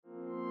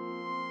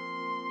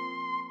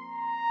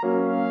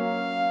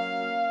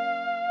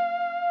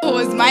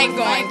WhoisMike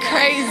going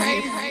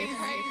crazy.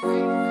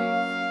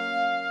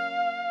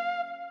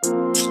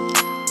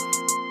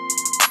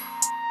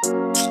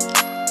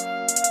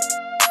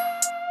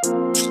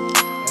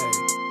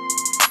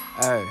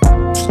 Hey,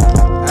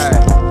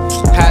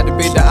 had to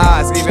beat the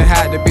odds, even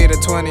had to be the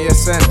 20th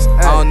century.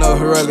 I don't know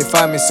who really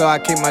find me, so I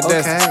keep my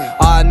distance.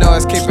 All I know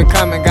is keep it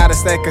coming, gotta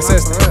stay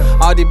consistent.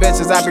 All these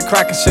bitches I be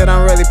cracking shit,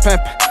 I'm really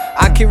pimping.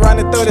 I keep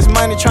running through this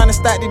money, trying to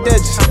stack these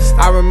digits.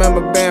 I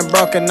remember being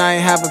broke and I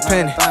ain't have a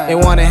penny. They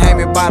wanna hang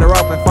me by the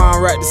rope and phone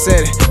wreck the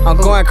city. I'm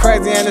going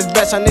crazy in this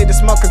bitch, I need to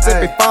smoke a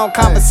zippy. Phone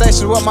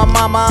conversations with my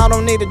mama, I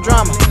don't need the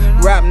drama.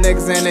 Rap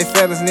niggas and they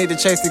feelings need to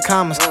chase the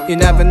commas. You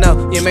never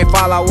know, you may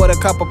fall out with a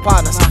couple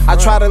partners. I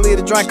try to leave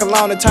the drink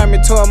alone and turn me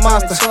to a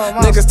monster.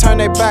 Niggas turn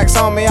their backs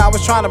on me, I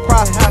was trying to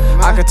prosper.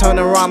 I could turn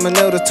the ramen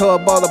noodles to a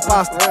bowl of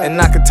pasta. And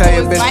I could tell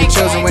your bitch be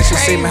choosing when she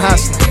see me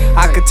hustling.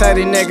 I could tell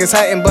these niggas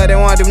hating, but they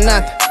won't do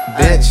nothing.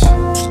 Bitch.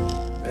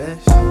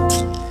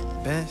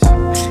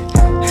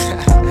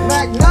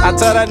 I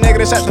told that nigga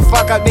to shut the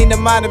fuck up, need to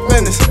mind the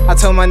business. I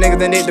told my niggas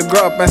they need to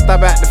grow up and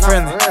stop acting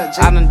friendly.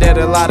 I done did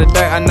a lot of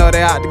dirt, I know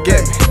they out to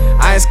get me.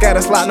 I ain't scared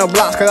to slot no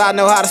blocks cause I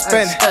know how to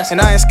spin it.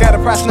 And I ain't scared to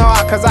press no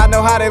out cause I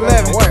know how they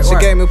living. She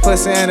gave me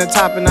pussy in the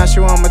top and now she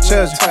want my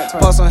children.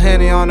 Post some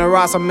Henny on the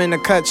rocks, I'm in the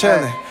cut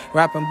chillin'.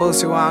 Rapping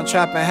Boosie while I'm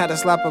trapping, had to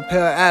slap a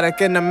pill addict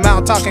in the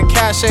mouth, talking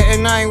cash shit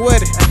and I ain't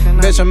with it.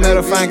 Bitch, a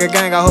middle finger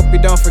gang, I hope you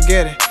don't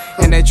forget it.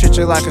 And they treat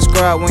you like a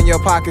scrub when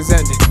your pocket's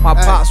empty. My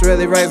pops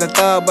really raised a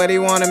thug, but he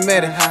won't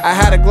admit it. I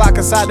had a Glock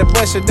inside the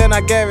bush and then I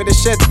gave it a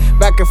shit.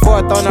 Back and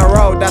forth on the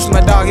road, that's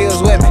my dog, he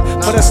was with me.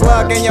 Put a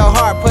slug in your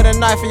heart, put a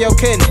knife in your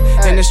kidney.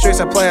 In the streets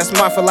I play a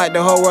smart for like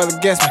the whole world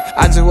against me.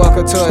 I just woke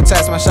up to a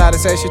text, my shawty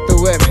say she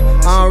through with me.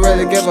 I don't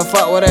really give a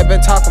fuck what they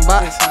been talking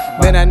about.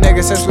 Been that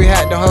nigga since we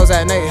had the hoes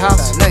at Nate's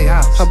house.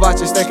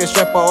 Hibachi steak and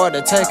stripper or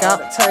the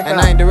takeout. And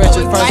I ain't the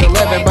richest person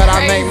living, but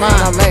I make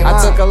mine. I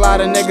took a lot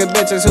of nigga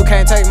bitches who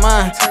can't take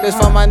mine. This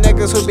for my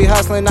niggas who be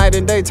hustling night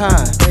and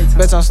daytime.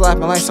 Bitch, I'm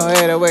slapping like some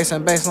 808s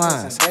and bass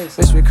lines.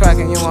 Bitch, be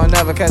cracking, you won't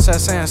never catch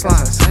us saying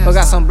slimes. But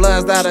got some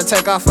bloods that'll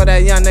take off for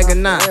that young nigga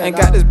 9. Ain't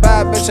got this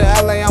bad bitch in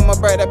LA, I'ma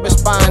break that bitch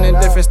spine. In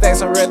different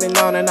states, I'm really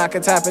known and I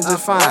can tap it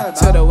just fine.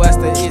 To the west,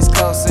 the east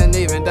coast, and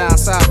even down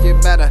south, you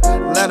better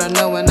let her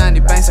know when 90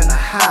 banks in the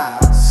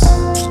house.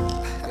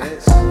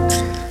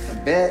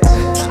 Bitch.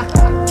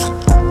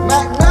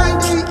 Mac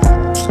 90.